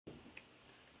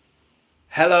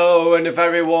Hello and a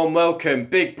very warm welcome.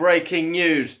 Big breaking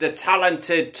news. The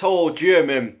talented, tall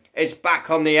German is back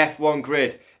on the F1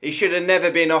 grid. He should have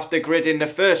never been off the grid in the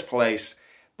first place,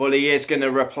 but he is going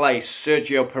to replace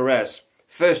Sergio Perez.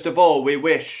 First of all, we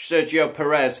wish Sergio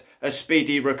Perez a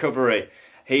speedy recovery.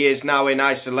 He is now in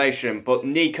isolation, but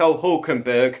Nico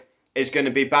Hulkenberg is going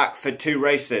to be back for 2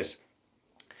 races.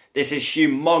 This is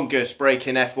humongous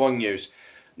breaking F1 news.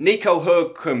 Nico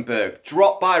Hulkenberg,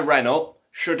 dropped by Renault,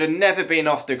 should have never been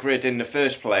off the grid in the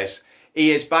first place.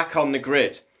 He is back on the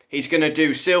grid. He's going to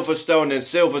do Silverstone and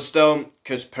Silverstone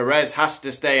because Perez has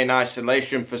to stay in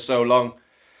isolation for so long.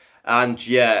 And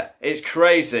yeah, it's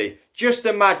crazy. Just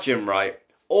imagine, right,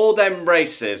 all them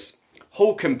races,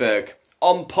 Hulkenberg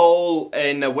on pole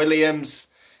in a Williams,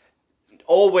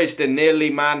 always the nearly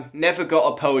man, never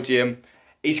got a podium.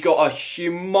 He's got a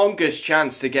humongous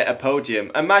chance to get a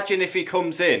podium. Imagine if he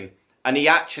comes in and he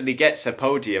actually gets a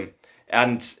podium.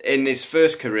 And in his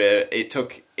first career,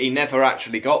 he never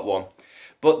actually got one.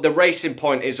 But the racing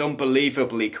point is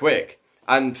unbelievably quick.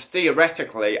 And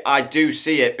theoretically, I do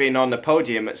see it being on the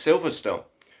podium at Silverstone.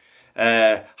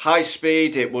 High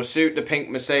speed, it will suit the pink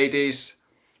Mercedes.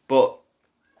 But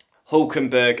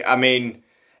Hulkenberg, I mean,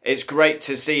 it's great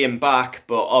to see him back.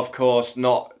 But of course,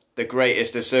 not the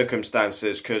greatest of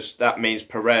circumstances. Because that means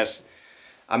Perez.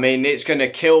 I mean, it's going to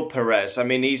kill Perez. I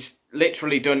mean, he's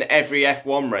literally done every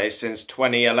F1 race since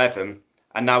 2011,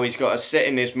 and now he's got to sit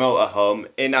in his motorhome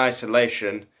in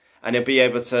isolation, and he'll be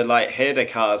able to hear the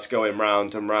cars going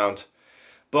round and round.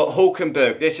 But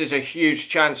Hulkenberg, this is a huge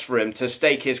chance for him to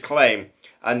stake his claim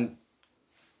and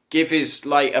give his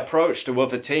approach to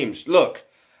other teams. Look,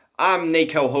 I'm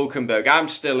Nico Hulkenberg. I'm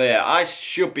still here. I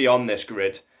should be on this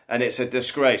grid, and it's a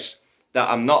disgrace that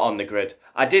I'm not on the grid.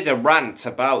 I did a rant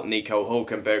about Nico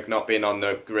Hulkenberg not being on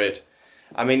the grid.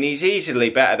 I mean, he's easily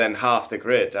better than half the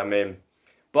grid. I mean,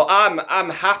 but I'm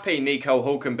happy Nico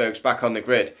Hulkenberg's back on the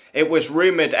grid. It was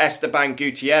rumoured Esteban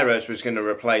Gutierrez was going to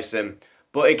replace him,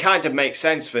 but it kind of makes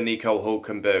sense for Nico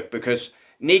Hulkenberg because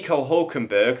Nico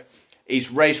Hulkenberg, he's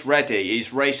race ready,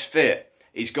 he's race fit,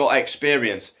 he's got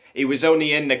experience. He was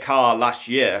only in the car last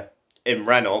year in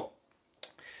Renault,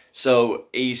 so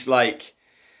he's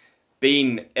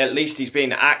at least he's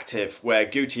been active, where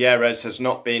Gutierrez has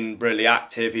not been really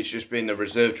active. He's just been a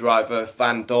reserve driver.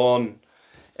 Van Dorn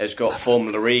has got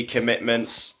Formula E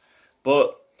commitments.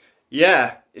 But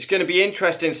yeah, it's going to be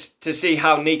interesting to see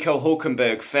how Nico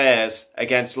Hulkenberg fares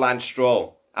against Lance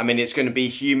Stroll. I mean, it's going to be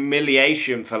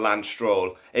humiliation for Lance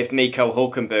Stroll if Nico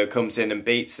Hulkenberg comes in and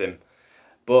beats him.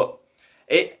 But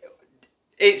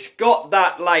it's got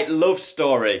that love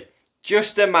story.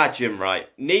 Just imagine, right,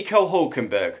 Nico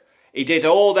Hulkenberg, he did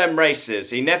all them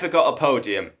races. He never got a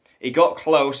podium. He got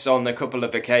close on a couple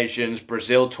of occasions.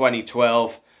 Brazil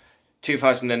 2012,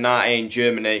 2019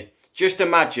 Germany. Just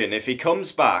imagine if he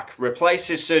comes back,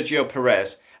 replaces Sergio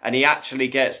Perez, and he actually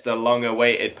gets the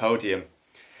long-awaited podium.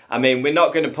 I mean, we're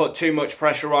not going to put too much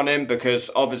pressure on him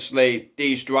because obviously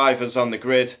these drivers on the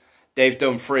grid, they've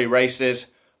done 3 races.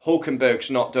 Hulkenberg's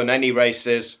not done any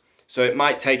races, so it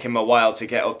might take him a while to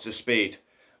get up to speed.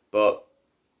 But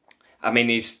I mean,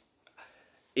 he's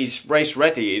race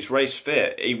ready, he's race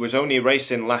fit. He was only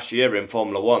racing last year in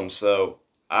Formula 1, so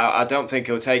I don't think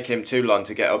it'll take him too long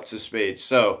to get up to speed.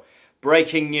 So,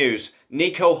 breaking news,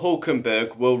 Nico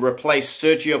Hulkenberg will replace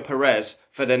Sergio Perez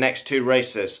for the next 2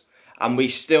 races. And we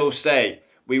still say,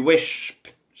 we wish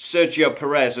Sergio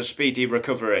Perez a speedy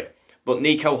recovery. But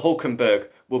Nico Hulkenberg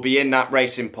will be in that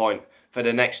racing point for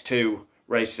the next 2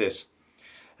 races.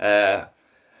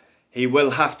 He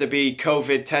will have to be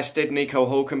COVID tested, Nico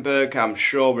Hulkenberg. I'm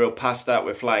sure we'll pass that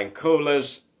with flying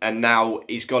colours. And now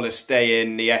he's got to stay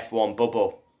in the F1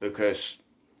 bubble because,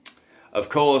 of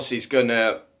course, he's going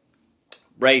to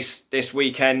race this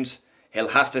weekend. He'll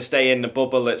have to stay in the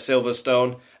bubble at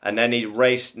Silverstone. And then he'll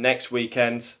race next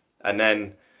weekend. And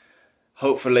then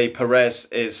hopefully Perez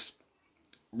is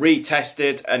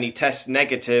retested and he tests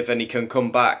negative and he can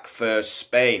come back for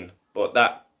Spain. But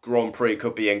that Grand Prix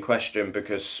could be in question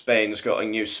because Spain's got a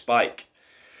new spike.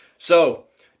 So,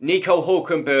 Nico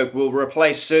Hulkenberg will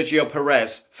replace Sergio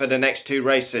Perez for the next 2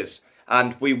 races.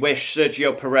 And we wish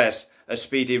Sergio Perez a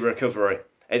speedy recovery.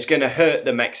 It's going to hurt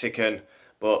the Mexican,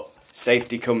 but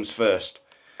safety comes first.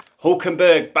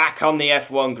 Hulkenberg back on the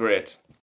F1 grid.